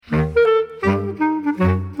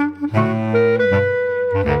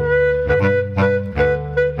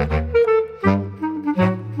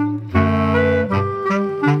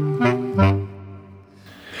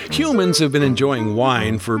Humans have been enjoying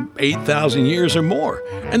wine for 8,000 years or more,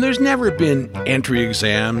 and there's never been entry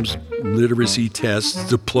exams, literacy tests,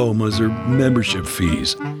 diplomas, or membership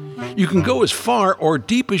fees. You can go as far or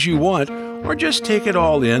deep as you want, or just take it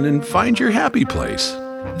all in and find your happy place.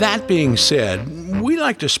 That being said, we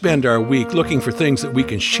like to spend our week looking for things that we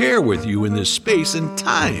can share with you in this space and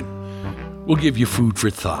time. We'll give you food for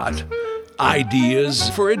thought, ideas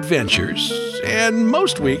for adventures, and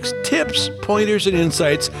most weeks, tips, pointers, and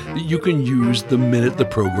insights that you can use the minute the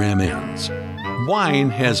program ends.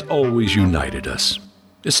 Wine has always united us.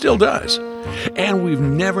 It still does. And we've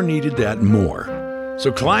never needed that more.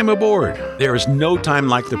 So climb aboard. There is no time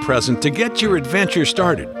like the present to get your adventure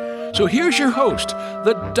started. So here's your host,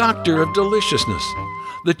 the Doctor of Deliciousness,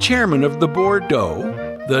 the Chairman of the Bordeaux,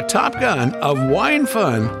 the Top Gun of Wine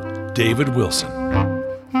Fun, David Wilson.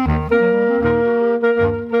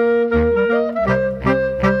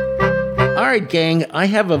 All right, gang, I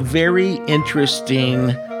have a very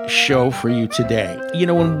interesting show for you today. You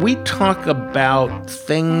know, when we talk about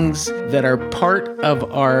things that are part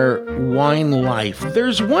of our wine life,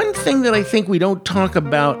 there's one thing that I think we don't talk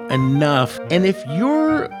about enough. And if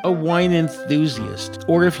you're a wine enthusiast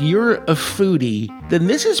or if you're a foodie, then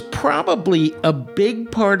this is probably a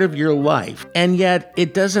big part of your life. And yet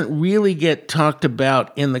it doesn't really get talked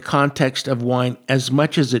about in the context of wine as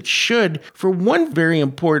much as it should for one very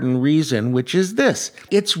important reason, which is this.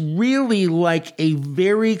 It's really like a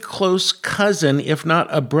very close cousin, if not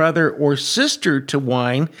a brother or sister to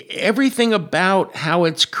wine. Everything about how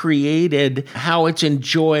it's created, how it's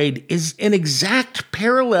enjoyed is an exact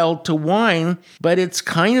parallel to wine, but it's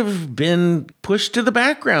kind of been pushed to the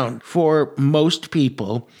background for most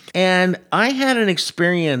people. And I had an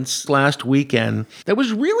experience last weekend that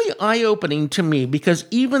was really eye-opening to me because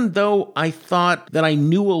even though I thought that I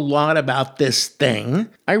knew a lot about this thing,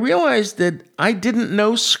 I realized that I didn't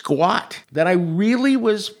know squat, that I really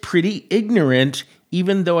was pretty ignorant,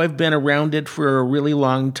 even though I've been around it for a really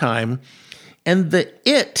long time. And the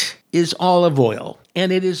it is olive oil.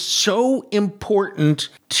 And it is so important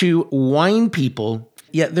to wine people.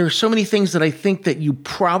 Yet there are so many things that I think that you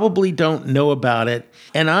probably don't know about it.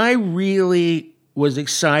 And I really was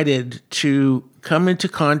excited to come into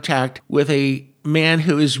contact with a man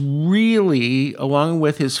who is really, along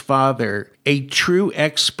with his father, a true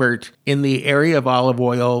expert in the area of olive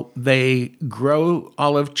oil. They grow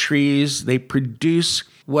olive trees. They produce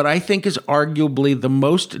what I think is arguably the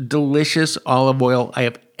most delicious olive oil I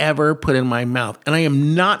have ever put in my mouth. And I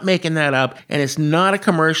am not making that up. And it's not a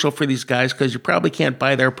commercial for these guys because you probably can't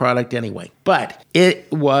buy their product anyway. But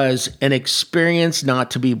it was an experience not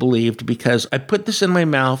to be believed because I put this in my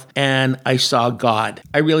mouth and I saw God.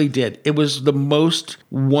 I really did. It was the most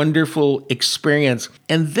wonderful experience.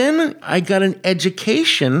 And then I got an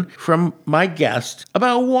education from my guest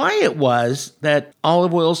about why it was that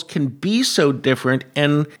olive oils can be so different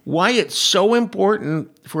and why it's so important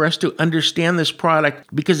for us to understand this product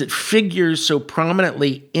because it figures so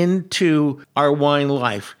prominently into our wine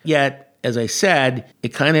life. Yet, as I said, it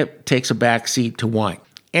kind of takes a backseat to wine.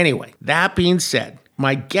 Anyway, that being said,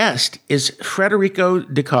 my guest is Frederico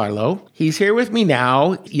DeCarlo. He's here with me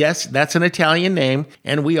now. Yes, that's an Italian name,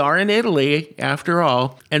 and we are in Italy after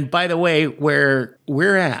all. And by the way, where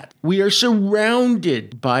we're at, we are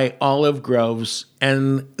surrounded by olive groves,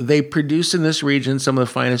 and they produce in this region some of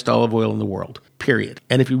the finest olive oil in the world. Period.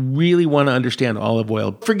 And if you really want to understand olive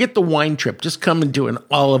oil, forget the wine trip. Just come and do an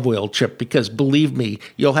olive oil trip because believe me,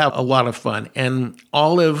 you'll have a lot of fun. And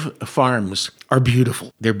olive farms are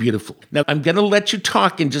beautiful. They're beautiful. Now, I'm going to let you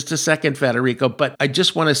talk in just a second, Federico, but I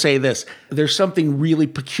just want to say this. There's something really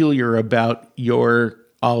peculiar about your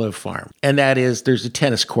olive farm, and that is there's a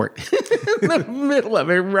tennis court in the middle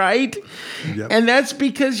of it, right? Yep. And that's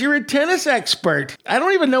because you're a tennis expert. I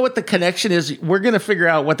don't even know what the connection is. We're going to figure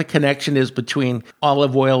out what the connection is between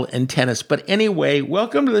olive oil and tennis. But anyway,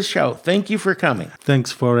 welcome to the show. Thank you for coming.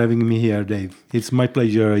 Thanks for having me here, Dave. It's my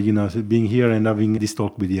pleasure, being here and having this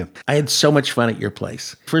talk with you. I had so much fun at your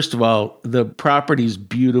place. First of all, the property's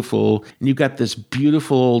beautiful. And you've got this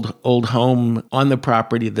beautiful old home on the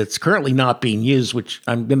property that's currently not being used, which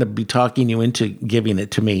I'm going to be talking you into giving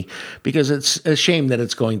it to me because it's a shame that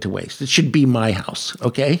it's going to waste. It should be my house,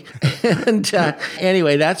 okay? And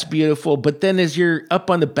anyway, that's beautiful. But then as you're up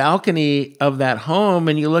on the balcony of that home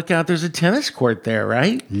and you look out, there's a tennis court there,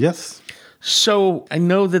 right? Yes. So I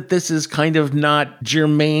know that this is kind of not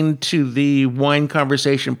germane to the wine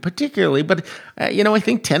conversation particularly, but, I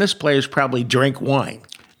think tennis players probably drink wine.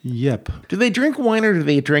 Yep. Do they drink wine or do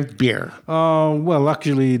they drink beer? Well,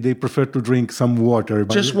 actually, they prefer to drink some water.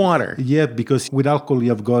 Just water? Yeah, because with alcohol,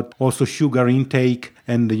 you've got also sugar intake.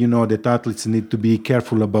 And, that athletes need to be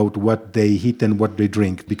careful about what they eat and what they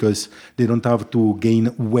drink because they don't have to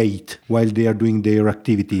gain weight while they are doing their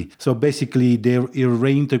activity. So basically, they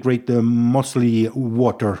reintegrate mostly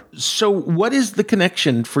water. So what is the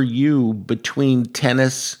connection for you between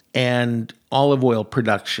tennis and olive oil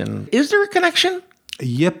production? Is there a connection?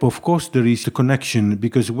 Yep, of course there is a connection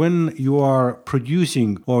because when you are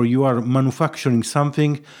producing or you are manufacturing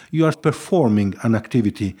something, you are performing an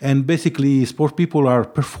activity. And basically, sport people are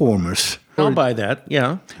performers. I'll buy that,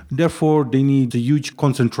 yeah. Therefore, they need a huge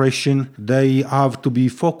concentration. They have to be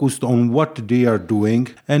focused on what they are doing.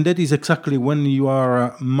 And that is exactly when you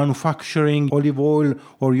are manufacturing olive oil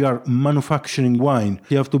or you are manufacturing wine.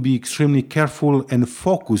 You have to be extremely careful and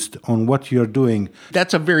focused on what you are doing.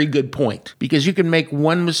 That's a very good point because you can make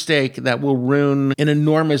one mistake that will ruin an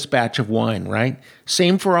enormous batch of wine, right?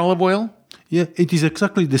 Same for olive oil? Yeah, it is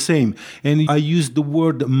exactly the same. And I use the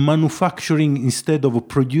word manufacturing instead of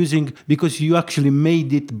producing because you actually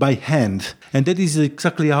made it by hand. And that is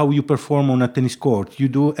exactly how you perform on a tennis court. You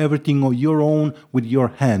do everything on your own with your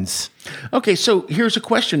hands. Okay, so here's a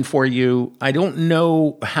question for you. I don't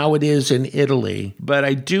know how it is in Italy, but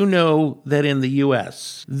I do know that in the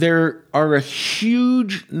US, there are a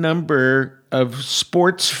huge number of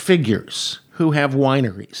sports figures who have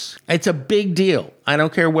wineries. It's a big deal. I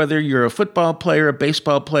don't care whether you're a football player, a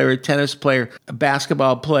baseball player, a tennis player, a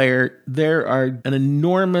basketball player. There are an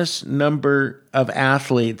enormous number of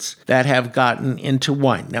athletes that have gotten into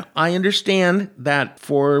wine. Now, I understand that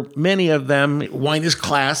for many of them, wine is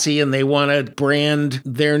classy and they want to brand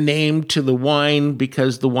their name to the wine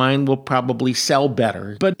because the wine will probably sell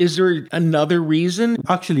better. But is there another reason?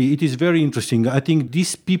 Actually, it is very interesting. I think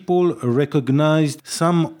these people recognized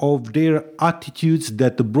some of their attitudes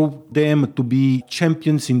that brought them to be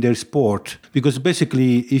champions in their sport. Because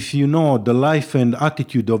basically, if you know the life and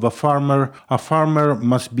attitude of a farmer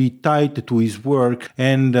must be tied to his work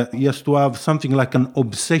and he has to have something like an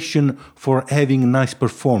obsession for having a nice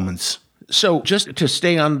performance. So just to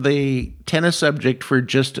stay on the tennis subject for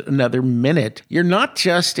just another minute, you're not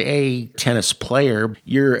just a tennis player,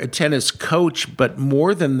 you're a tennis coach, but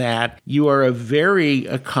more than that, you are a very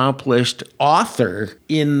accomplished author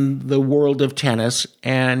in the world of tennis,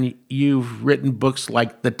 and you've written books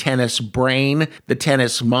like The Tennis Brain, The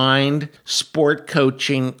Tennis Mind, Sport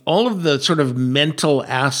Coaching, all of the sort of mental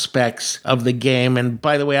aspects of the game. And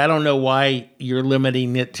by the way, I don't know why you're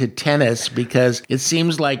limiting it to tennis, because it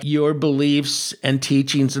seems like your beliefs and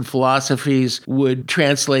teachings and philosophies would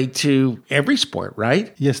translate to every sport,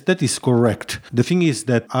 right? Yes, that is correct. The thing is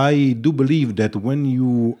that I do believe that when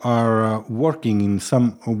you are working in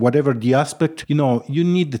some, whatever the aspect, you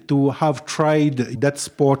need to have tried that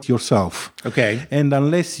sport yourself. Okay. And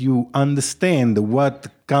unless you understand what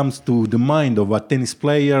comes to the mind of a tennis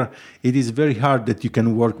player, it is very hard that you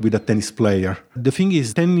can work with a tennis player. The thing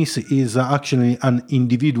is, tennis is actually an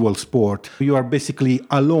individual sport. You are basically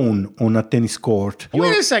alone on a tennis court.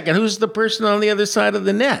 Wait a second, who's the person on the other side of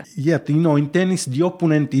the net? Yet, in tennis, the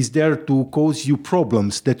opponent is there to cause you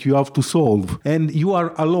problems that you have to solve. And you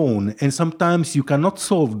are alone. And sometimes you cannot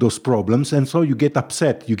solve those problems. And so you get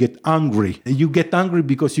upset, you get angry. You get angry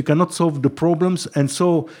because you cannot solve the problems. And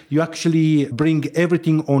so you actually bring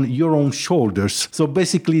everything on your own shoulders. So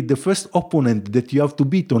basically, the first opponent that you have to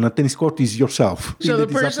beat on a tennis court is yourself. So the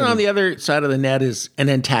person on the other side of the net is an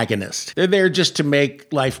antagonist. They're there just to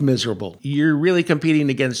make life miserable. You're really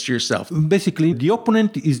competing against yourself. Basically, the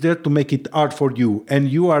opponent is there to make it hard for you, and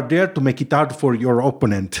you are there to make it hard for your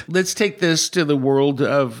opponent. Let's take this to the world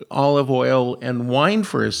of olive oil and wine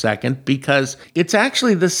for a second, because it's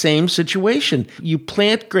actually the same situation. You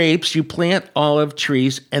plant grapes, you plant olive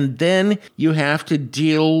trees, and then you have to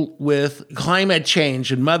deal with climate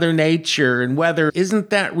change and Mother Nature and weather. Isn't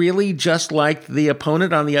that really just like the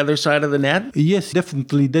opponent on the other side of the net? Yes,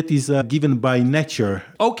 definitely. That is given by nature.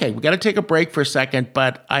 Okay, we got to take a break for a second,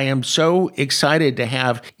 but I am so excited to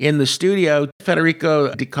have in the studio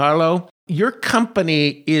Frederico DeCarlo. Your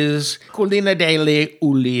company is Collina delle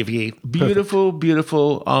Ulivi. Beautiful,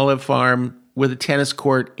 beautiful olive farm with a tennis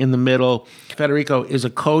court in the middle. Federico is a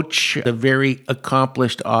coach, a very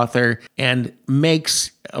accomplished author, and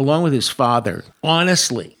makes, along with his father,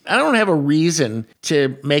 honestly, I don't have a reason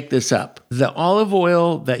to make this up. The olive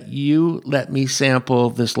oil that you let me sample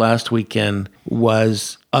this last weekend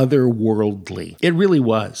was otherworldly. It really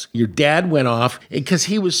was. Your dad went off because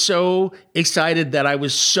he was so excited that I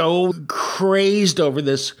was so crazed over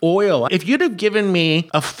this oil. If you'd have given me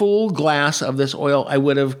a full glass of this oil, I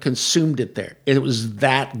would have consumed it there. It was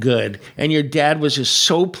that good. And your dad was just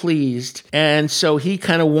so pleased. And so he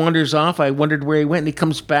kind of wanders off. I wondered where he went, and he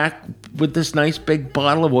comes back with this nice big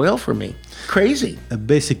bottle of oil for me. Crazy.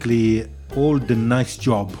 Basically, all the nice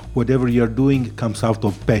job, whatever you're doing, comes out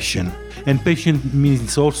of passion. And passion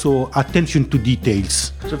means also attention to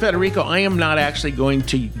details. So Federico, I am not actually going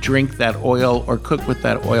to drink that oil or cook with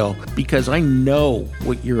that oil because I know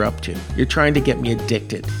what you're up to. You're trying to get me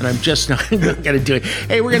addicted, and I'm just not going to do it.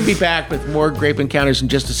 Hey, we're going to be back with more Grape Encounters in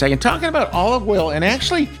just a second, talking about olive oil and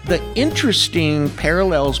actually the interesting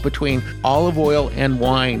parallels between olive oil and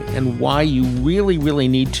wine and why you really, really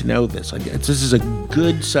need to know this. This is a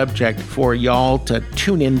good subject for y'all to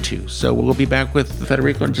tune into. So we'll be back with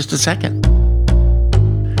Federico in just a second.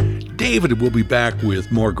 David will be back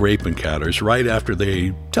with more Grape Encounters right after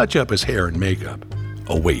they touch up his hair and makeup.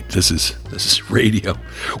 Oh wait, this is radio.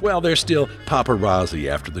 Well, there's still paparazzi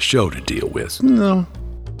after the show to deal with. No.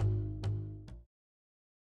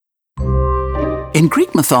 In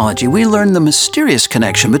Greek mythology, we learn the mysterious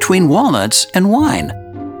connection between walnuts and wine.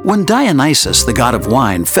 When Dionysus, the god of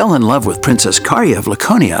wine, fell in love with Princess Caria of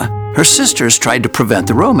Laconia, her sisters tried to prevent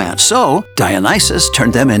the romance, so Dionysus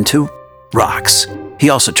turned them into rocks. He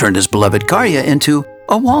also turned his beloved Caria into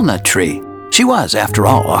a walnut tree. She was, after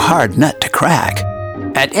all, a hard nut to crack.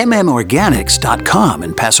 At mmorganics.com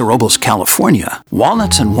in Paso Robles, California,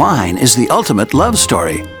 Walnuts and Wine is the ultimate love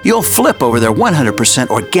story. You'll flip over their 100%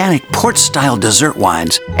 organic port-style dessert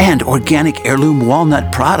wines and organic heirloom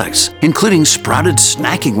walnut products, including sprouted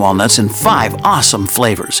snacking walnuts in 5 awesome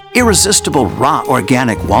flavors, irresistible raw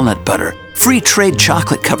organic walnut butter, free trade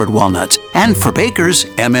chocolate-covered walnuts, and for bakers,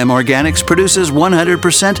 MM Organics produces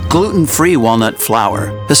 100% gluten-free walnut flour,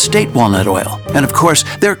 estate walnut oil, and of course,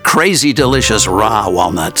 their crazy delicious raw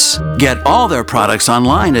walnuts. Get all their products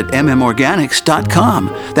online at mmorganics.com.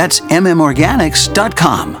 That's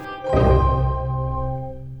mmorganics.com.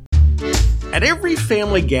 At every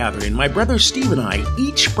family gathering, my brother Steve and I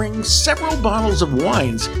each bring several bottles of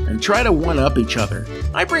wines and try to one-up each other.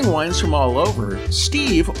 I bring wines from all over.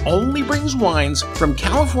 Steve only brings wines from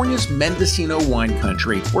California's Mendocino wine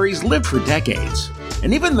country, where he's lived for decades.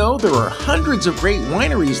 And even though there are hundreds of great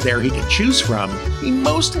wineries there he can choose from, he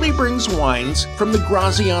mostly brings wines from the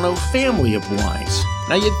Graziano family of wines.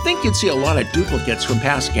 Now, you'd think you'd see a lot of duplicates from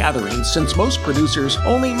past gatherings since most producers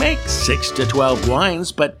only make 6 to 12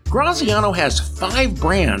 wines, but Graziano has 5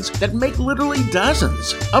 brands that make literally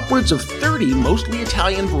dozens, upwards of 30 mostly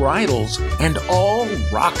Italian varietals, and all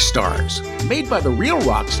rock stars, made by the real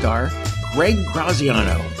rock star, Greg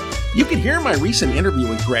Graziano. You can hear my recent interview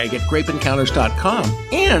with Greg at grapeencounters.com,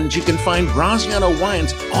 and you can find Graziano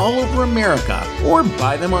wines all over America or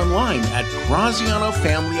buy them online at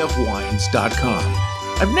grazianofamilyofwines.com.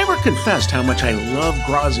 I've never confessed how much I love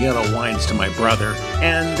Graziano wines to my brother,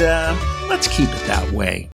 and let's keep it that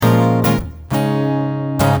way.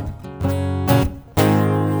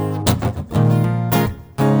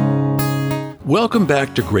 Welcome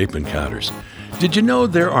back to Grape Encounters. Did you know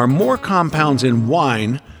there are more compounds in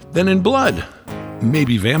wine than in blood?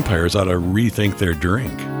 Maybe vampires ought to rethink their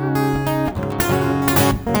drink.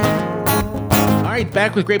 All right,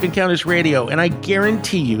 back with Grape Encounters Radio, and I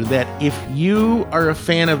guarantee you that if you are a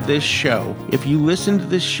fan of this show, if you listen to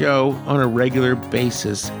this show on a regular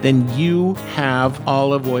basis, then you have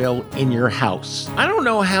olive oil in your house. I don't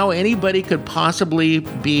know how anybody could possibly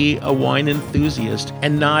be a wine enthusiast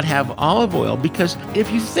and not have olive oil, because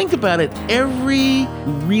if you think about it, every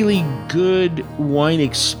really good wine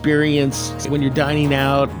experience when you're dining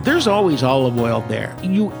out, there's always olive oil there.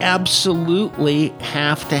 You absolutely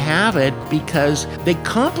have to have it because they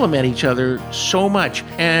complement each other so much.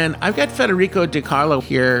 And I've got Frederico DeCarlo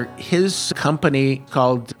here, his company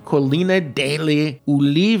called Collina degli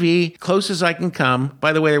Ulivi, close as I can come.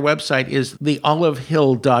 By the way, their website is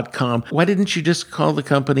theolivehill.com. Why didn't you just call the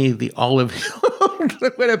company the Olive Hill?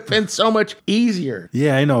 It would have been so much easier.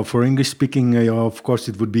 Yeah, I know. For English speaking, of course,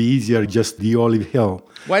 it would be easier, just the Olive Hill.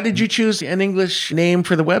 Why did you choose an English name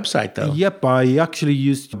for the website, though? Yep, I actually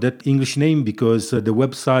used that English name because the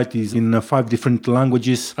website is in 5 different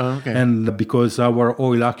languages. Oh, okay. And because our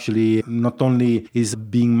oil actually not only is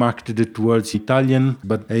being marketed towards Italian,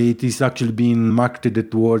 but it is actually being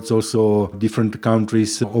marketed towards also different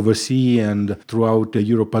countries overseas and throughout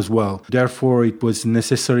Europe as well. Therefore, it was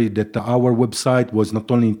necessary that our website website was not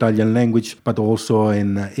only Italian language, but also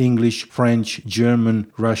in English, French,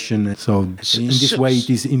 German, Russian. So in this way, it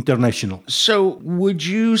is international. So would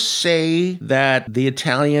you say that the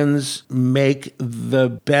Italians make the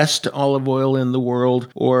best olive oil in the world,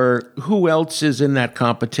 or who else is in that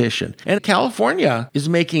competition? And California is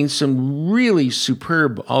making some really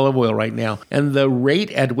superb olive oil right now, and the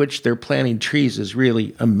rate at which they're planting trees is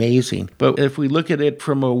really amazing. But if we look at it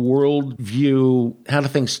from a world view, how do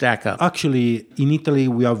things stack up? Actually, in Italy,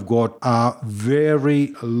 we have got a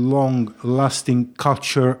very long-lasting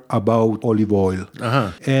culture about olive oil.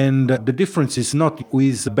 And the difference is not who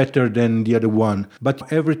is better than the other one,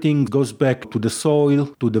 but everything goes back to the soil,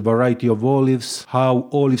 to the variety of olives, how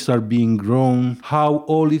olives are being grown, how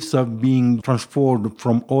olives are being transformed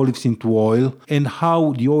from olives into oil, and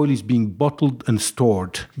how the oil is being bottled and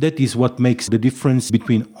stored. That is what makes the difference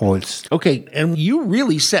between oils. Okay, and you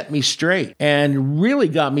really set me straight and really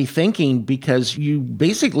got me thinking, because you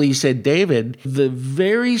basically said, David, the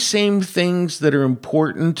very same things that are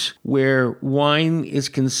important where wine is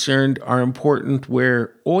concerned are important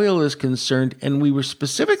where oil is concerned. And we were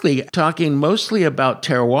specifically talking mostly about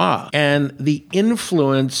terroir and the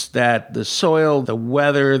influence that the soil, the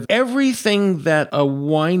weather, everything that a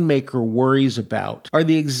winemaker worries about are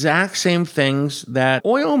the exact same things that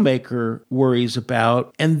oil maker worries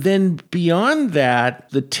about. And then beyond that,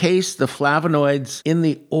 the taste, the flavonoids in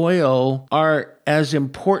the oil are as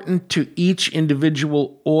important to each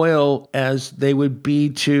individual oil as they would be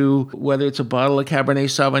to whether it's a bottle of Cabernet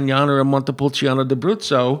Sauvignon or a Montepulciano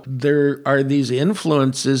d'Abruzzo. There are these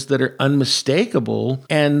influences that are unmistakable.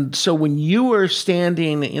 And so when you are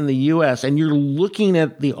standing in the U.S. and you're looking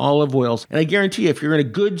at the olive oils, and I guarantee you, if you're in a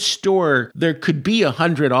good store, there could be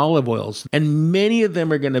 100 olive oils, and many of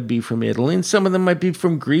them are going to be from Italy, and some of them might be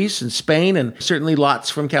from Greece and Spain, and certainly lots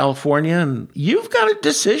from California. And you've got a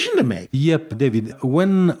decision to make. Yep, David.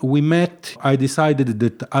 When we met, I decided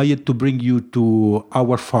that I had to bring you to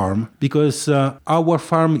our farm because our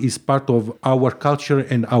farm is part of our culture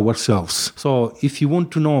and ourselves. So if you want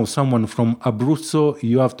to know someone from Abruzzo,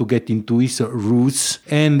 you have to get into his roots,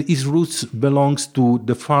 and his roots belongs to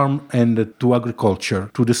the farm and to agriculture,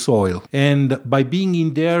 to the soil. And by being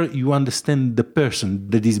in there, you understand the person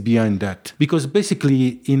that is behind that. Because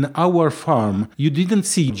basically in our farm, you didn't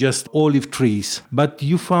see just olive trees, but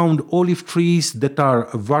you found olive trees that are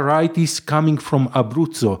varieties coming from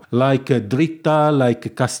Abruzzo, like Dritta,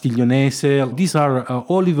 like Castiglionese. These are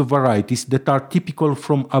olive varieties that are typical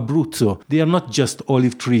from Abruzzo. They are not just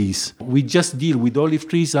olive trees. We just deal with olive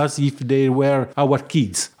trees as if they were our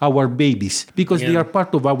kids, our babies, because they are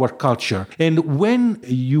part of our culture. And when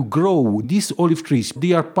you grow these olive trees,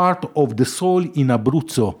 they are part of the soil in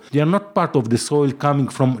Abruzzo. They are not part of the soil coming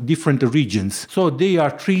from different regions. So they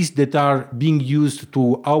are trees that are being used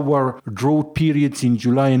to our drought periods in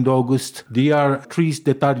July and August. They are trees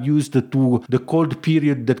that are used to the cold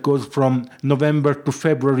period that goes from November to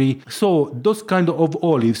February. So those kind of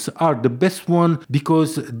olives are the best one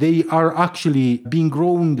because they are actually being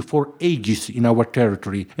grown for ages in our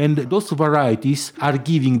territory. And those varieties are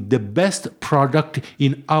giving the best product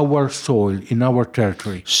in our soil, in our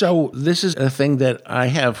territory. So this is a thing that I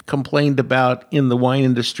have complained about in the wine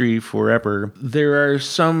industry forever. There are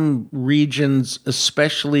some regions,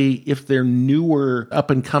 especially if they're newer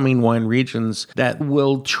up-and-coming wine regions, that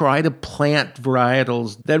will try to plant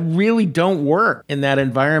varietals that really don't work in that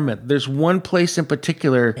environment. There's one place in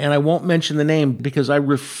particular, and I won't mention the name because I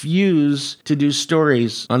refuse to do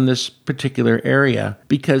stories on this particular area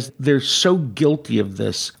because they're so guilty of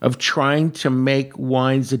this, of trying to make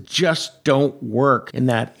wines that just don't work in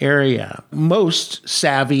that area. Most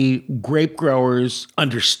savvy grape growers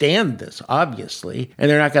understand this, obviously, and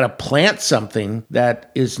they're not going to plant something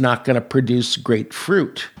that is not going to produce great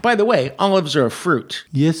fruit. By the way, olives are a fruit.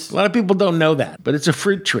 Yes. A lot of people don't know that, but it's a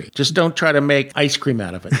fruit tree. Just don't try to make ice cream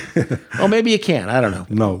out of it. Well, maybe you can. I don't know.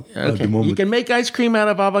 No, at the moment. You can make ice cream out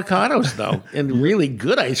of avocados, though, and really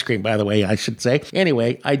good ice cream, by the way, I should say.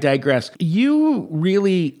 Anyway, I digress. You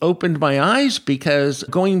really opened my eyes because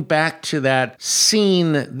going back to that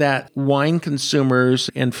scene that wine consumers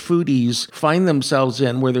and foodies find themselves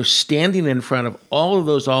in, where they're standing in front of all of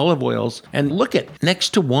those olive oils, and look at next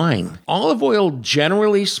to wine. Olive oil,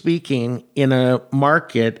 generally speaking, in a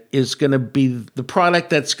market is going to be the product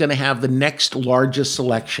that's going to have the next largest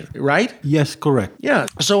selection, right? Yes, correct. Yeah.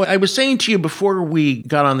 So I was saying to you before we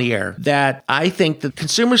got on the air that I think that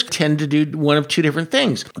consumers tend to do one of two different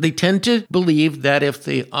things. They tend to believe that if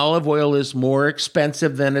the olive oil is more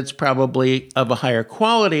expensive, then it's probably of a higher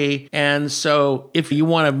quality. And so if you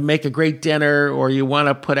want to make a great dinner or you want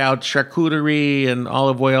to put out charcuterie and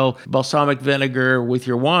olive oil, balsamic vinegar with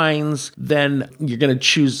your wines, oils, then you're going to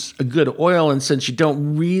choose a good oil. And since you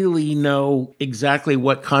don't really know exactly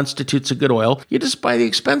what constitutes a good oil, you just buy the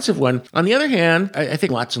expensive one. On the other hand, I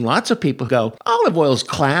think lots and lots of people go, olive oil is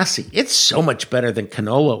classy. It's so much better than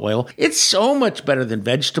canola oil. It's so much better than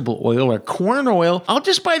vegetable oil or corn oil. I'll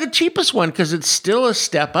just buy the cheapest one because it's still a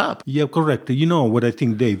step up. Yeah, correct. You know what I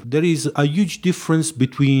think, Dave? There is a huge difference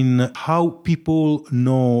between how people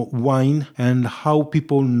know wine and how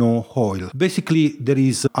people know oil. Basically, there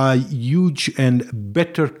is a huge and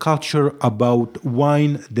better culture about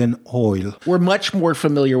wine than oil. We're much more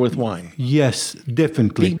familiar with wine. Yes,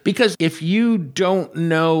 definitely. Because if you don't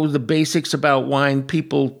know the basics about wine,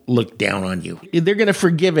 people look down on you. They're going to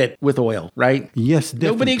forgive it with oil, right? Yes, definitely.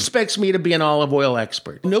 Nobody expects me to be an olive oil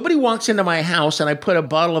expert. Nobody walks into my house and I put a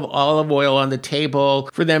bottle of olive oil on the table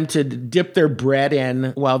for them to dip their bread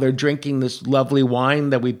in while they're drinking this lovely wine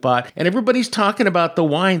that we bought. And everybody's talking about the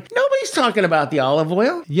wine. Nobody's talking about the olive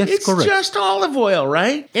oil. Yes, it's correct. It's just olive oil,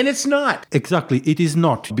 right? And it's not. Exactly. It is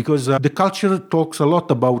not, because the culture talks a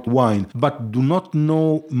lot about wine, but do not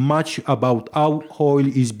know much about how oil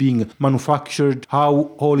is being manufactured,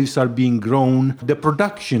 how oils are being grown, the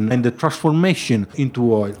production and the transformation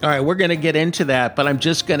into oil. All right, we're going to get into that, but I'm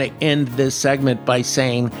just going to end this segment by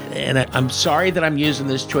saying, and I'm sorry that I'm using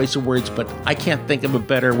this choice of words, but I can't think of a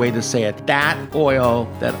better way to say it. That oil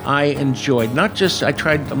that I enjoyed, I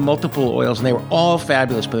tried multiple oils and they were all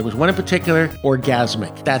fabulous, but there was one in particular,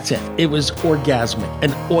 orgasmic. That's it. It was orgasmic,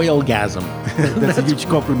 an oilgasm. That's a huge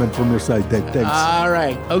compliment from your side, Dave. Thanks. All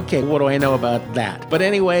right. Okay. What do I know about that? But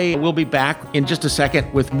anyway, we'll be back in just a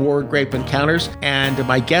second with more Grape Encounters. And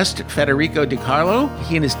my guest, Frederico DeCarlo,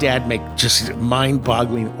 he and his dad make just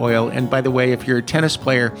mind-boggling oil. And by the way, if you're a tennis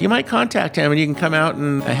player, you might contact him and you can come out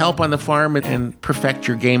and help on the farm and perfect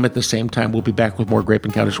your game at the same time. We'll be back with more Grape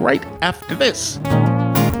Encounters right after this.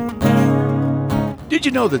 Did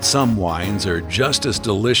you know that some wines are just as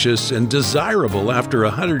delicious and desirable after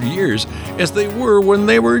 100 years as they were when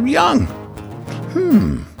they were young?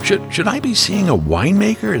 Should I be seeing a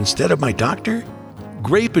winemaker instead of my doctor?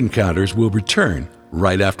 Grape Encounters will return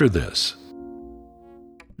right after this.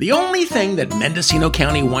 The only thing that Mendocino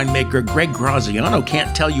County winemaker Greg Graziano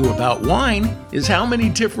can't tell you about wine is how many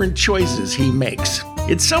different choices he makes.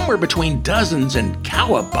 It's somewhere between dozens and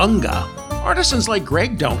cowabunga. Artisans like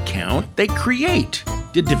Greg don't count, they create.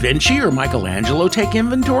 Did Da Vinci or Michelangelo take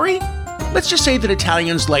inventory? Let's just say that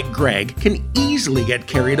Italians like Greg can easily get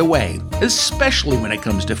carried away, especially when it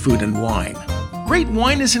comes to food and wine. Great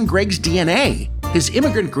wine is in Greg's DNA. His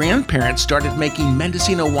immigrant grandparents started making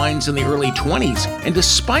Mendocino wines in the early 20s, and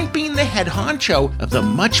despite being the head honcho of the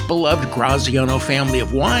much-beloved Graziano family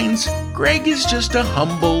of wines, Greg is just a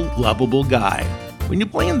humble, lovable guy. When you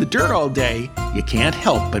play in the dirt all day, you can't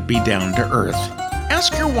help but be down to earth.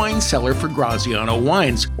 Ask your wine cellar for Graziano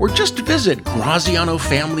wines, or just visit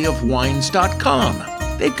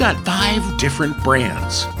GrazianoFamilyOfWines.com. They've got 5 different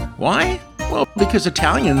brands. Why? Well, because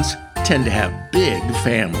Italians tend to have big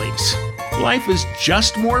families. Life is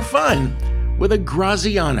just more fun with a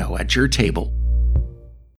Graziano at your table.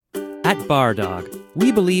 At Bar Dog,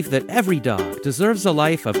 we believe that every dog deserves a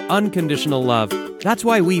life of unconditional love. That's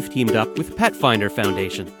why we've teamed up with Pet Finder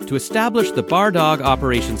Foundation to establish the Bar Dog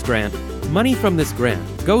Operations Grant. Money from this grant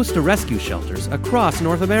goes to rescue shelters across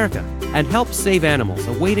North America and helps save animals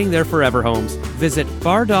awaiting their forever homes. Visit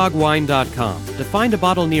bardogwine.com to find a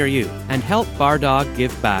bottle near you and help Bar Dog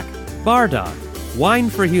give back. Bar Dog, wine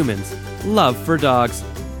for humans, love for dogs.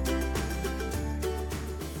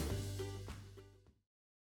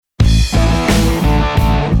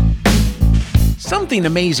 Something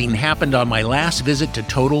amazing happened on my last visit to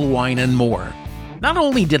Total Wine & More. Not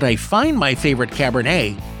only did I find my favorite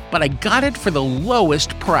Cabernet, but I got it for the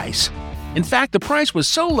lowest price. In fact, the price was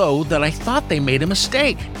so low that I thought they made a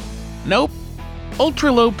mistake. Nope.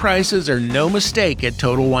 Ultra-low prices are no mistake at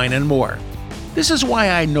Total Wine & More. This is why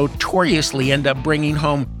I notoriously end up bringing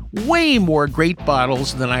home way more great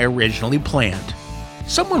bottles than I originally planned.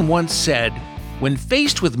 Someone once said, when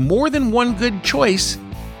faced with more than one good choice,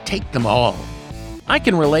 take them all. I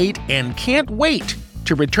can relate and can't wait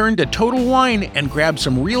to return to Total Wine and grab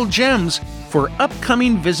some real gems for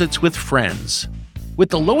upcoming visits with friends. With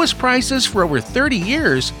the lowest prices for over 30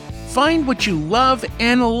 years, find what you love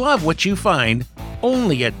and love what you find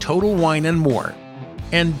only at Total Wine & More.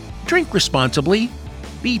 And drink responsibly,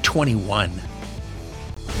 be 21.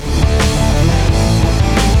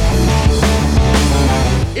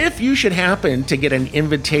 If you you should happen to get an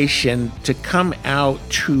invitation to come out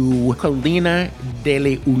to Collina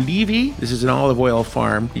delle Ulivi. This is an olive oil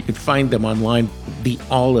farm. You can find them online,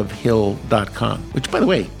 theolivehill.com, which, by the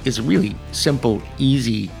way, is a really simple,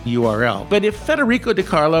 easy URL. But if Frederico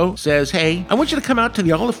DeCarlo says, hey, I want you to come out to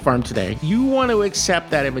the olive farm today, you want to accept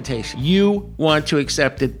that invitation. You want to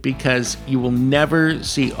accept it because you will never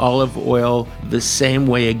see olive oil the same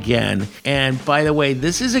way again. And by the way,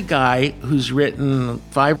 this is a guy who's written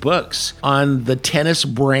 5 books on the tennis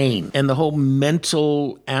brain and the whole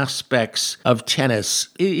mental aspects of tennis.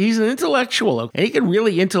 He's an intellectual, and he can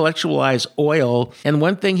really intellectualize oil. And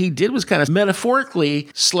one thing he did was kind of metaphorically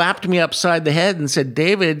slapped me upside the head and said,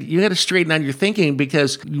 David, you got to straighten out your thinking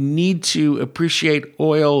because you need to appreciate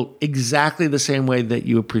oil exactly the same way that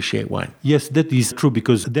you appreciate wine. Yes, that is true,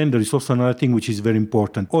 because then there is also another thing which is very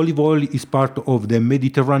important. Olive oil is part of the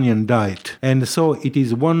Mediterranean diet. And so it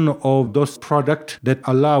is one of those products that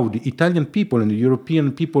allow the Italian people and the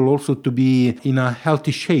European people also to be in a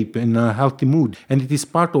healthy shape, in a healthy mood. And it is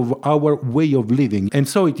part of our way of living. And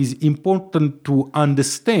so it is important to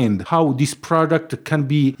understand how this product can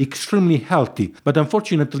be extremely healthy. But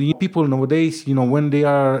unfortunately, people nowadays, when they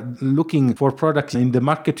are looking for products in the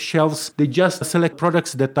market shelves, they just select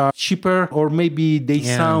products that are cheaper, or maybe they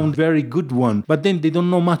sound very good one. But then they don't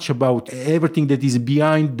know much about everything that is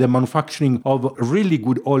behind the manufacturing of really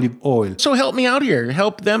good olive oil. So help me out here.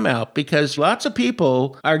 Help them out, because lots of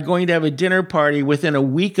people are going to have a dinner party within a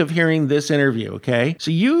week of hearing this interview, okay?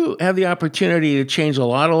 So you have the opportunity to change a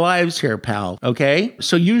lot of lives here, pal, okay?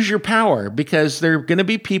 So use your power, because there are going to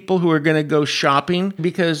be people who are going to go shopping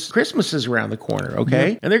because Christmas is around the corner,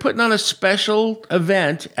 okay? And they're putting on a special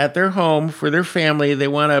event at their home for their family. They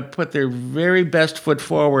want to put their very best foot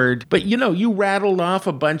forward. But you rattled off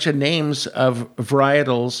a bunch of names of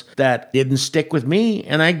varietals that didn't stick with me,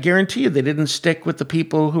 and I guarantee you they didn't stick with the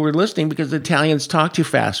people who were listening, because the Italians talk too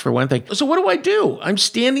fast, for one thing. So what do? I'm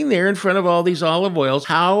standing there in front of all these olive oils.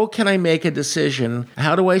 How can I make a decision?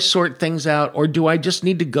 How do I sort things out? Or do I just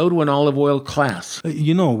need to go to an olive oil class?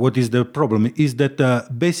 What is the problem is that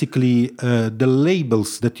basically the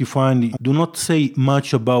labels that you find do not say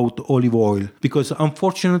much about olive oil, because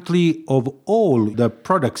unfortunately, of all the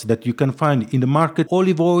products that you can find in the market,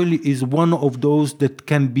 olive oil is one of those that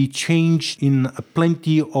can be changed in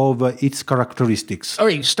plenty of its characteristics. All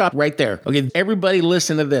right, stop right there. Okay, everybody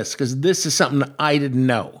listen to this, because this is something I didn't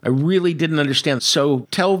know. I really didn't understand. So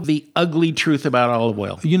tell the ugly truth about olive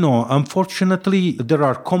oil. Unfortunately, there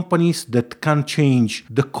are companies that can change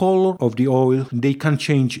the color of the oil, they can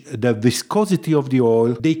change the viscosity of the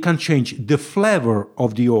oil, they can change the flavor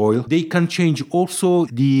of the oil, they can change also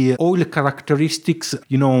the oil characteristics,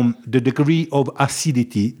 the degree of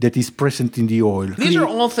acidity that is present in the oil. These are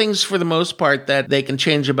all things, for the most part, that they can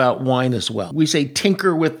change about wine as well. We say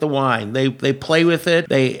tinker with the wine. They play with it,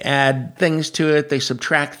 they add things to it, they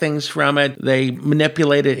subtract things from it, they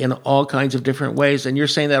manipulate it in all kinds of different ways. And you're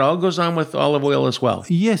saying that all goes on with olive oil as well?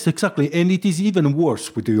 Yes, exactly. And it is even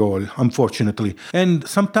worse with the oil, unfortunately. And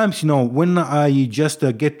sometimes, when I just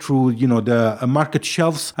get through, the market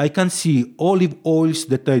shelves, I can see olive oils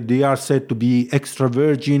that they are said to be extra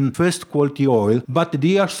virgin, first quality oil, but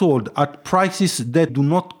they are sold at prices that do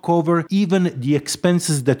not cover even the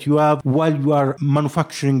expenses that you have while you are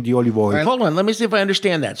manufacturing the olive oil. All right, hold on. Let me see if I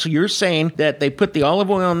understand that. So you're saying that they put the olive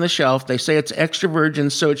oil on the shelf, they say it's extra virgin,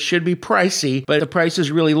 so it should be pricey, but the price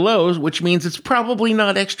is really low, which means it's probably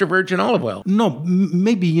not extra virgin olive oil. No,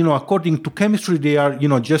 maybe, according to chemistry, they are,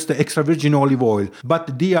 just extra virgin olive oil,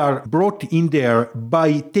 but they are brought in there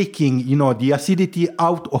by taking, the acidity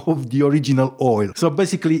out of the original oil. So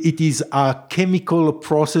basically, it is a chemical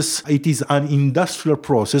process, it is an industrial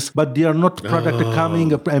process, but they are not product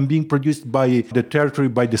coming and being produced by the territory,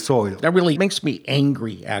 by the soil. That really makes me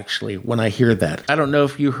angry, actually, when I hear that. I don't know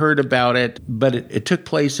if you heard about it, but it took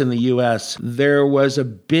place in the U.S. There was a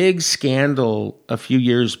big scandal a few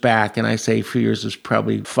years back, and I say a few years, is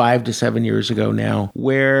probably 5 to 7 years ago now,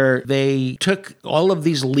 where they took all of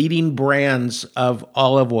these leading brands of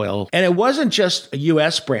olive oil, and it wasn't just a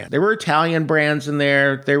U.S. brand. There were Italian brands in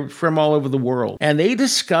there. They're from all over the world. And they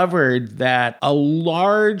discovered that a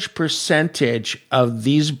large percentage of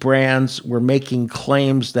these brands were making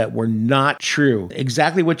claims that were not true.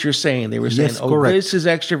 Exactly what you're saying. They were saying, correct. This is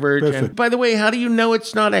extra virgin. Perfect. By the way, how do you know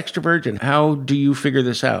it's not extra virgin? How do you figure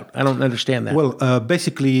this out? I don't understand that. Well,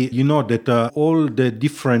 basically, you know that all the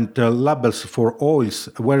different labels for oils,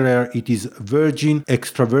 whether it is virgin,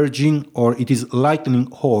 extra virgin, or it is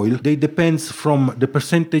lightening oil, they depends from the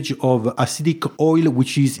percentage of acidic oil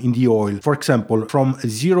which is in the oil. For example, from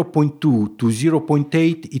 0.2 to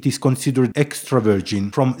 0.8, it is considered extra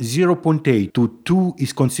virgin. From 0.8 to 2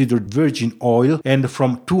 is considered virgin oil, and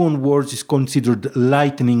from 2 onwards is considered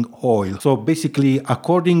lightening oil. So basically,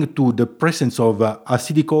 according to the presence of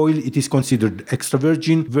acidic oil, it is considered extra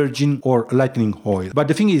virgin, or lightening oil. But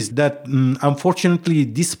the thing is that unfortunately,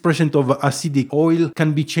 this presence of acidic oil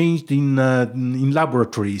can be changed in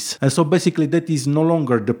laboratories, and so basically that is no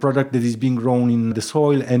longer the product that is being grown in the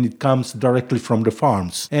soil, and it comes directly from the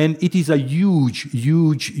farms, and it is a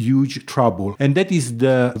huge trouble. And that is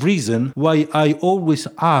the reason why I always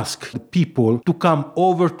ask people to come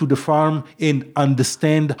over to the farm and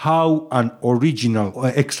understand how an original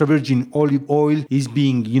extra virgin olive oil is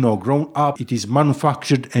being grown up, it is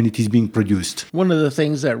manufactured, and it is being produced. One of the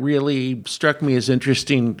things that really struck me as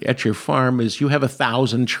interesting at your farm is you have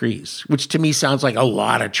 1,000 trees, which to me sounds like a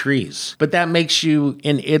lot of trees. But that makes you,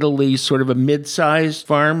 in Italy, sort of a mid-sized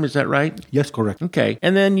farm, is that right? Yes, correct. Okay.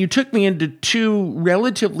 And then you took me into 2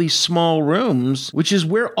 relatively small rooms, which is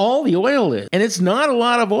where all the oil is. And it's not a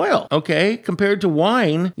lot of oil, okay? Compared to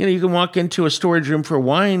wine, you can walk into a storage room for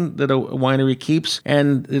wine that a winery keeps,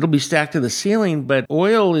 and it'll be stacked to the ceiling, but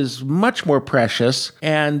oil is much more precious,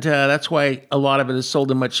 and that's why a lot of it is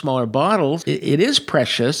sold in much smaller bottles. It is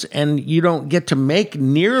precious, and you don't get to make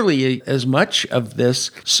nearly as much of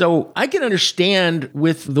this. So I can understand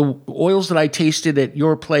with the oils that I tasted at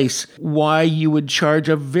your place why you would charge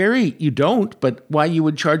why you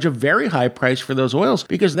would charge a very high price for those oils,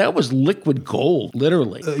 because that was liquid gold,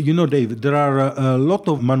 literally. Dave, there are a lot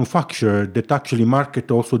of manufacturers that actually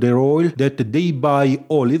market also their oil, that they buy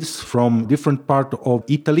olives from different parts of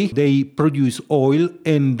Italy. They produce oil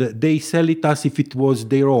and they sell it as if it was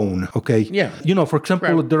their own, okay? Yeah. For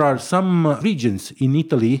example, Right. there are some regions in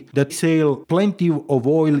Italy that sell plenty of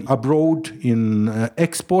oil abroad in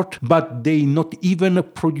export, but they not even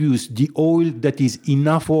produce the oil that is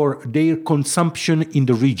enough for their consumption in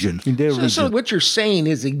the region, in their region. So what you're saying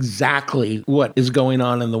is exactly what is going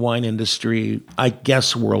on in the wine industry, I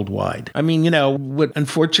guess, worldwide. I mean, what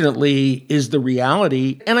unfortunately is the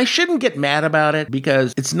reality, and I shouldn't get mad about it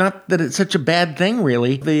because it's not that it's such a bad thing,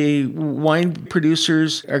 really. The wine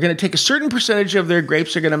producers are going to take a certain percentage of their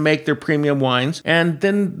grapes, are going to make their premium wines, and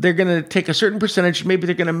then they're going to take a certain percentage, maybe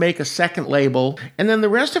they're going to make a second label, and then the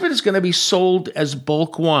rest of it is going to be sold as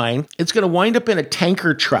bulk wine. It's going to wind up in a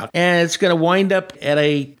tanker truck, and it's going to wind up at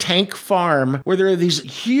a tank farm where there are these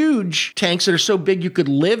huge tanks that are so big you could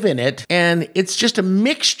live in it, and it's just a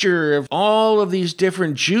mixture of all of these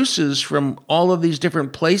different juices from all of these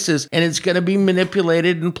different places, and it's going to be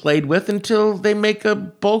manipulated and played with until they make a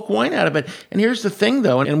bulk wine out of it. And here's the thing,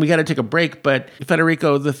 though, and we got to take a break, but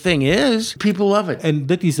Federico, the thing is, people love it. And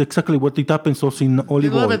that is exactly what it happens also in olive They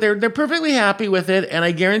love oil. it. They're perfectly happy with it, and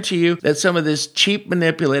I guarantee you that some of this cheap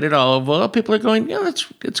manipulated olive oil, people are going, yeah,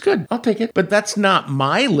 it's good. I'll take it. But that's not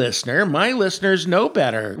my listener. My listeners know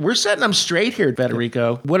better. We're setting them straight here,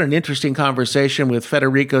 Federico. What an interesting conversation with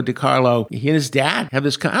Federico DeCarlo. He and his dad have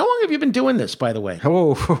this. How long have you been doing this, by the way?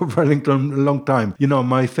 Oh, for a long time.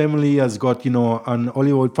 My family has got, an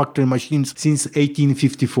olive oil factory machines since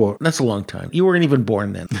 1854. That's a long time. You weren't even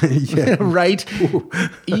born then. Yeah. Right?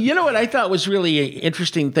 You know what I thought was really an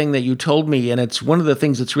interesting thing that you told me, and it's one of the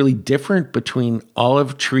things that's really different between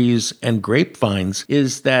olive trees and grapevines,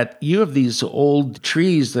 is that you have these old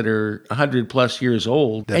trees that are 100 plus years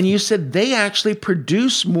old, and you said they actually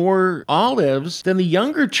produce more olives than the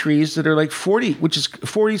younger trees that are like 40, which is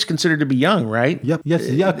 40 is considered to be young, right? Yep. Yes,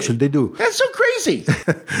 actually, they do. That's so crazy.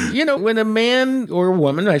 When a man or a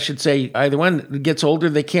woman, I should say, either one gets older,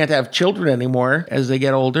 they can't have children anymore as they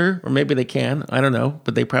get older, or maybe they can, I don't know,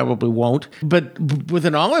 but they probably won't. But with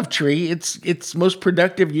an olive tree, its most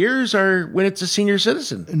productive years are when it's a senior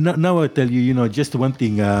citizen. Now I tell you, just one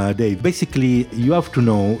thing, Dave. Basically, you have to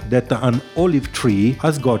know that an olive tree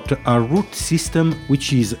has got a root system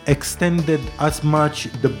which is extended as much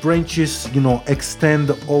the branches,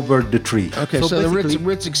 extend over the tree. Okay, so the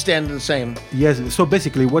roots extend the same. Yes, so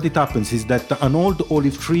basically what it happens is that an old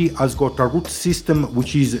olive tree has got a root system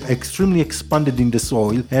which is extremely expanded in the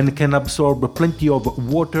soil and can absorb plenty of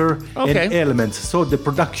water and elements. So the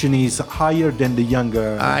production is higher than the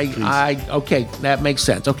younger trees. Okay, that makes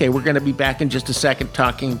sense. Okay, we're going to be back in just a second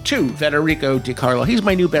talking to Federico DeCarlo. He's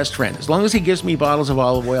my new best friend. As long as he gives me bottles of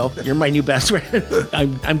olive oil, you're my new best friend.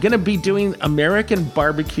 I'm going to be doing American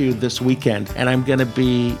barbecue this weekend, and I'm going to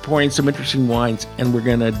be pouring some interesting wines, and we're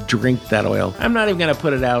going to drink that oil. I'm not even going to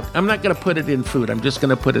put it out. I'm not going to put it in food. I'm just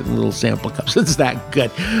going to put it in little sample cups. It's that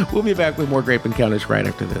good. We'll be back with more Grape Encounters right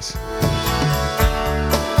after this.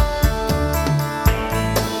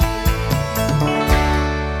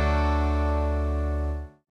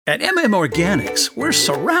 At MM Organics, we're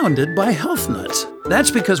surrounded by health nuts. That's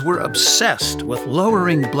because we're obsessed with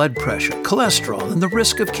lowering blood pressure, cholesterol, and the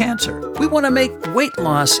risk of cancer. We want to make weight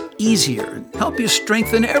loss easier and help you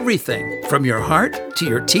strengthen everything, from your heart to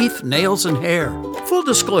your teeth, nails, and hair. Full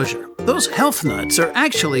disclosure, those health nuts are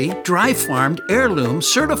actually dry-farmed, heirloom,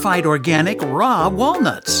 certified organic raw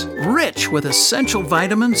walnuts. Rich with essential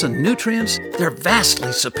vitamins and nutrients, they're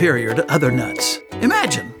vastly superior to other nuts.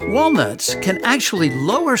 Imagine, walnuts can actually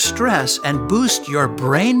lower stress and boost your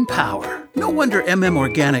brain power. No wonder MM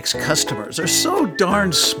Organics customers are so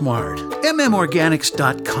darn smart.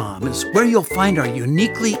 MMOrganics.com is where you'll find our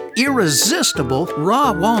uniquely irresistible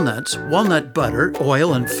raw walnuts, walnut butter,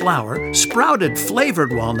 oil, and flour, sprouted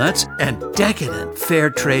flavored walnuts, and decadent fair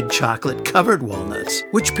trade chocolate covered walnuts,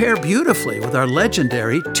 which pair beautifully with our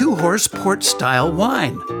legendary 2-horse port-style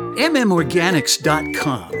wine.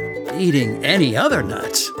 MMOrganics.com. Eating any other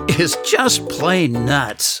nuts is just plain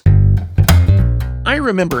nuts. I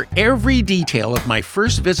remember every detail of my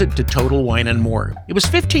first visit to Total Wine & More. It was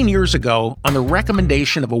 15 years ago on the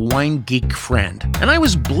recommendation of a wine geek friend. And I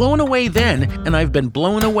was blown away then, and I've been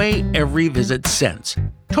blown away every visit since.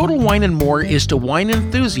 Total Wine & More is to wine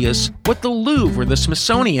enthusiasts what the Louvre or the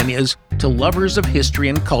Smithsonian is to lovers of history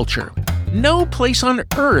and culture. No place on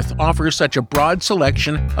earth offers such a broad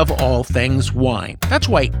selection of all things wine. That's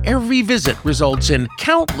why every visit results in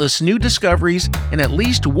countless new discoveries and at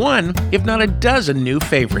least one, if not a dozen, new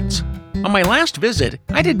favorites. On my last visit,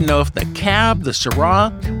 I didn't know if the Cab, the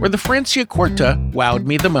Syrah, or the Franciacorta wowed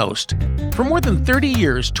me the most. For more than 30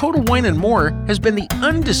 years, Total Wine & More has been the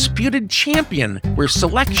undisputed champion where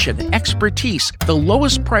selection, expertise, the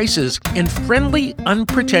lowest prices, and friendly,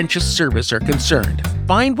 unpretentious service are concerned.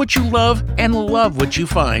 Find what you love and love what you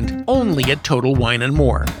find only at Total Wine &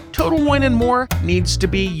 More. Total Wine & More needs to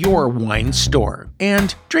be your wine store.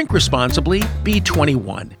 And drink responsibly, be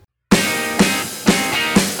 21.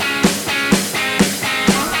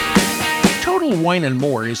 Total Wine &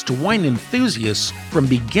 More is to wine enthusiasts, from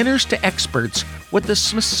beginners to experts, what the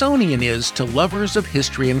Smithsonian is to lovers of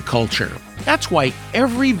history and culture. That's why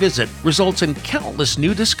every visit results in countless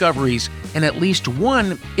new discoveries and at least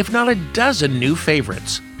one, if not a dozen, new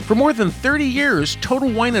favorites. For more than 30 years,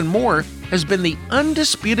 Total Wine & More has been the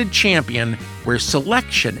undisputed champion where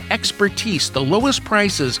selection, expertise, the lowest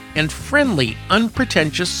prices, and friendly,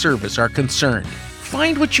 unpretentious service are concerned.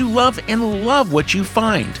 Find what you love and love what you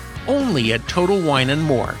find only at Total Wine &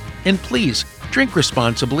 More. And please, drink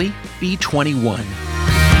responsibly, be 21.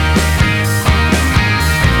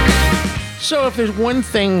 So if there's one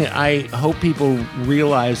thing I hope people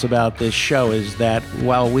realize about this show is that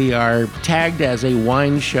while we are tagged as a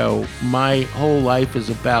wine show, my whole life is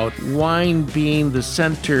about wine being the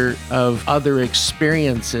center of other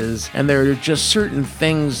experiences. And there are just certain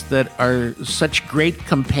things that are such great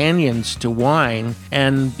companions to wine.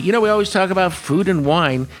 And, you know, we always talk about food and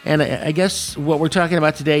wine. And I guess what we're talking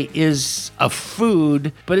about today is a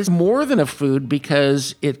food, but it's more than a food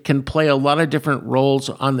because it can play a lot of different roles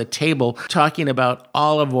on the table. Talking about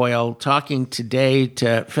olive oil, talking today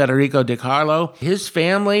to Frederico DeCarlo. His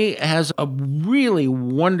family has a really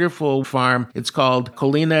wonderful farm. It's called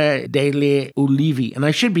Collina degli Ulivi. And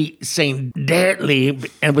I should be saying degli,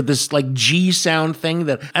 and with this like G sound thing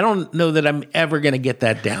that I don't know that I'm ever going to get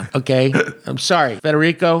that down. Okay? I'm sorry,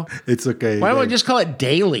 Federico. It's okay. Why don't I just call it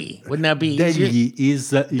daily? Wouldn't that be easier? Degli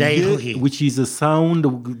is Degli, which is a sound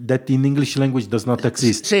that in English language does not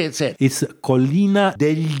exist. Say it. It's Collina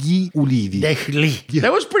degli Ulivi.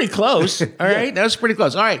 That was pretty close. All right. That was pretty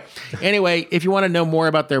close. All right. Anyway, if you want to know more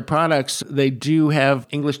about their products, they do have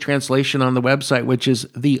English translation on the website, which is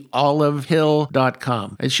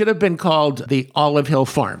theolivehill.com. It should have been called the Olive Hill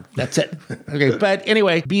Farm. That's it. Okay. But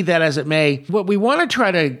anyway, be that as it may, what we want to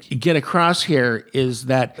try to get across here is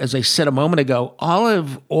that, as I said a moment ago,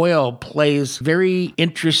 olive oil plays very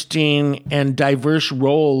interesting and diverse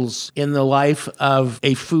roles in the life of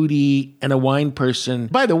a foodie and a wine person.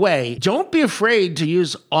 By the way, don't be afraid to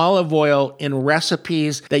use olive oil in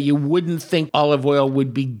recipes that you wouldn't think olive oil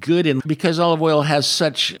would be good in, because olive oil has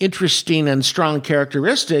such interesting and strong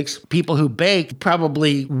characteristics. People who bake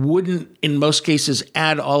probably wouldn't, in most cases,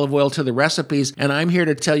 add olive oil to the recipes, and I'm here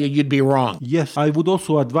to tell you you'd be wrong. Yes, I would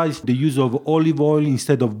also advise the use of olive oil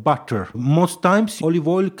instead of butter. Most times, olive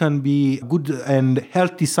oil can be a good and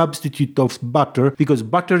healthy substitute of butter, because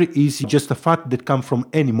butter is just a fat that comes from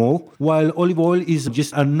animal, while olive oil is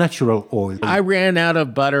just a natural vegetable oil. I ran out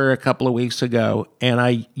of butter a couple of weeks ago, and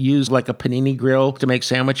I used like a panini grill to make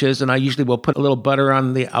sandwiches, and I usually will put a little butter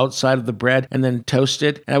on the outside of the bread and then toast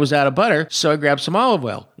it. And I was out of butter, so I grabbed some olive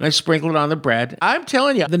oil, and I sprinkled it on the bread. I'm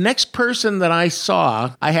telling you, the next person that I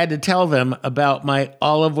saw, I had to tell them about my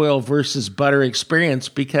olive oil versus butter experience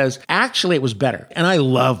because actually it was better. And I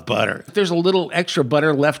love butter. If there's a little extra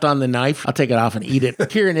butter left on the knife, I'll take it off and eat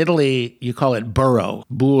it. Here in Italy, you call it burro.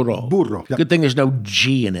 Burro. Yeah. Good thing there's no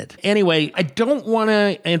G in it. Anyway, I don't want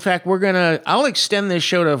to, in fact, I'll extend this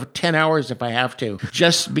show to 10 hours if I have to,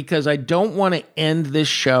 just because I don't want to end this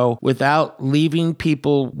show without leaving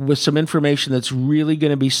people with some information that's really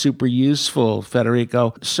going to be super useful,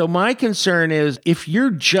 Federico. So my concern is if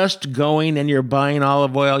you're just going and you're buying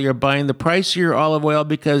olive oil, you're buying the pricier olive oil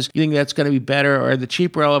because you think that's going to be better, or the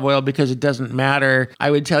cheaper olive oil because it doesn't matter,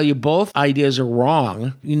 I would tell you both ideas are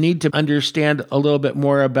wrong. You need to understand a little bit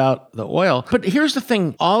more about the oil. But here's the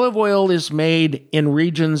thing. Olive oil is made in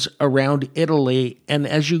regions around Italy. And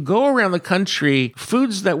as you go around the country,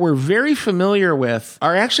 foods that we're very familiar with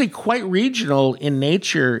are actually quite regional in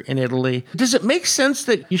nature in Italy. Does it make sense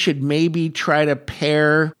that you should maybe try to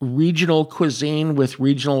pair regional cuisine with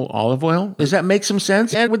regional olive oil? Does that make some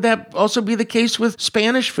sense? And would that also be the case with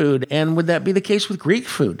Spanish food? And would that be the case with Greek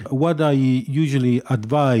food? What I usually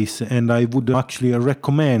advise, and I would actually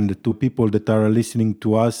recommend to people that are listening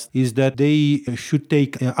to us, is that they should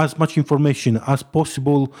take as much information as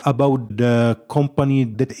possible about the company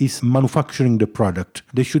that is manufacturing the product.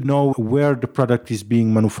 They should know where the product is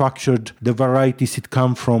being manufactured, the varieties it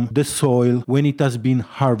comes from, the soil, when it has been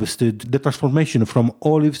harvested, the transformation from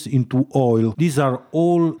olives into oil. These are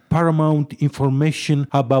all paramount information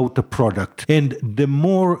about the product. And the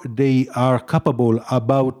more they are capable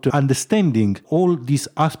about understanding all these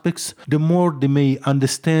aspects, the more they may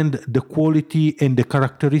understand the quality and the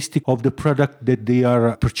characteristic of the product that they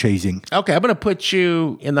are purchasing. Okay, I'm going to put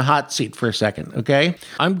you in the hot seat for a second, okay?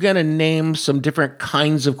 I'm going to name some different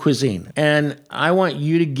kinds of cuisine, and I want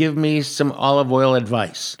you to give me some olive oil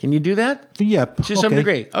advice. Can you do that? Yep. To some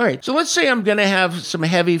degree. All right. So let's say I'm going to have some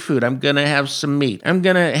heavy food. I'm going to have some meat. I'm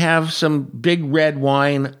going to have some big red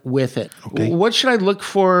wine with it. Okay. What should I look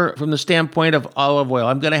for from the standpoint of olive oil?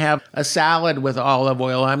 I'm going to have a salad with olive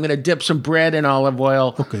oil. I'm going to dip some bread in olive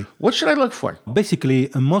oil. Okay. What should I look for? Basically,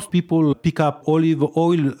 most people pick up olive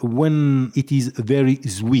oil when it is very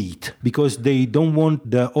sweet because they don't want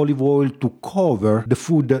the olive oil to cover the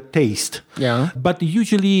food taste. Yeah. But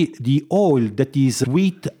usually the oil that is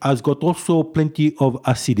sweet has got also plenty of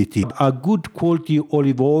acidity. A good quality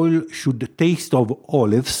olive oil should taste of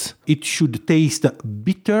olives. It should taste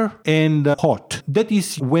bitter and hot. That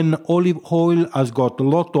is when olive oil has got a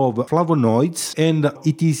lot of flavonoids and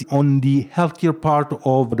it is on the healthier part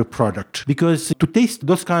of the product. Because to taste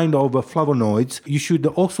those kind of flavonoids, you should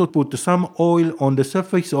also put some oil on the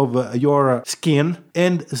surface of your skin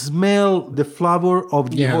and smell the flavor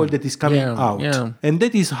of the oil that is coming out. Yeah. And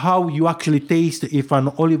that is how you actually taste if an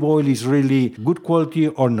olive oil is really good quality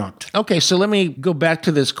or not. Okay, so let me go back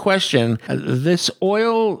to this question. This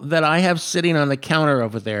oil that I have sitting on the counter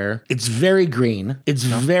over there, it's very green. It's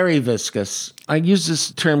very viscous. I use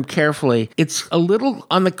this term carefully. It's a little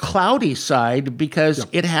on the cloudy side because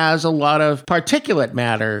it has a lot of particulate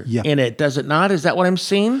matter in it, does it not? Is that what I'm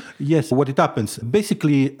seeing? Yes, what it happens.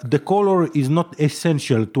 Basically, the color is not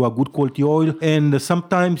essential to a good quality oil, and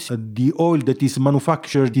sometimes the oil that is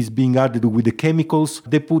manufactured is being added with the chemicals.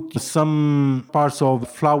 They put some parts of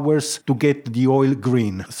flowers to get the oil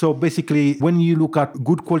green. So basically, when you look at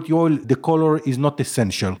good quality oil, the color is not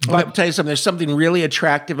essential. But I'll tell you something, there's something really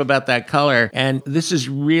attractive about that color. And this is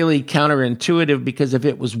really counterintuitive because if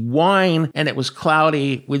it was wine and it was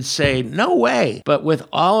cloudy, we'd say, no way. But with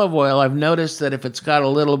olive oil, I've noticed that if it's got a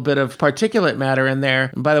little bit of particulate matter in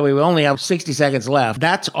there, and by the way, we only have 60 seconds left,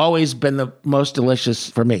 that's always been the most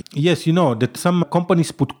delicious for me. Yes, you know that some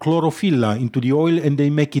companies put chlorophyll into the oil and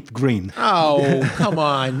they make it green. Oh, come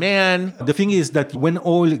on, man. The thing is that when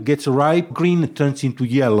oil gets ripe, green turns into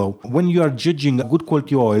yellow. When you are judging a good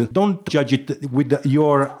quality oil, don't judge it with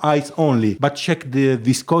your eyes only, but check the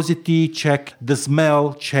viscosity, check the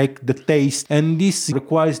smell, check the taste. And this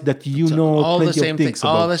requires that you know all plenty the same of things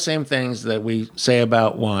all about. the same things that we say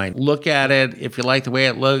about wine. Look at it. If you like the way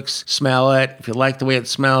it looks, smell it. If you like the way it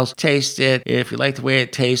smells, taste it. If you like the way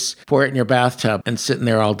it tastes, pour it in your bathtub and sit in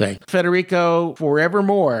there all day. Federico,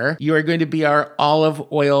 forevermore, you are going to be our olive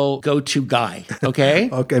oil go-to guy, okay?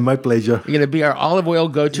 Okay, my pleasure. You're going to be our olive oil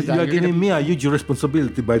go-to guy. You are giving me a huge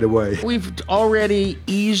responsibility, by the way. We've already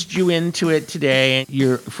eased you into it today.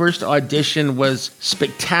 Your first audition was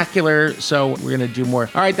spectacular, so we're going to do more.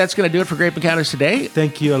 All right, that's going to do it for Grape Encounters today.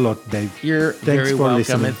 Thank you a lot, Dave. You're Thanks very for welcome,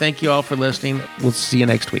 listening. and thank you all for listening. We'll see you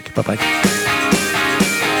next week. Bye-bye.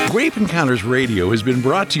 Grape Encounters Radio has been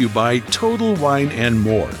brought to you by Total Wine and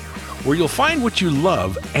More, where you'll find what you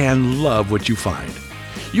love and love what you find.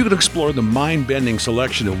 You can explore the mind-bending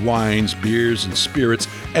selection of wines, beers, and spirits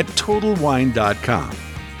at TotalWine.com.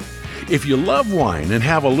 If you love wine and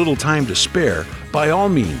have a little time to spare, by all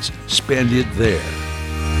means, spend it there.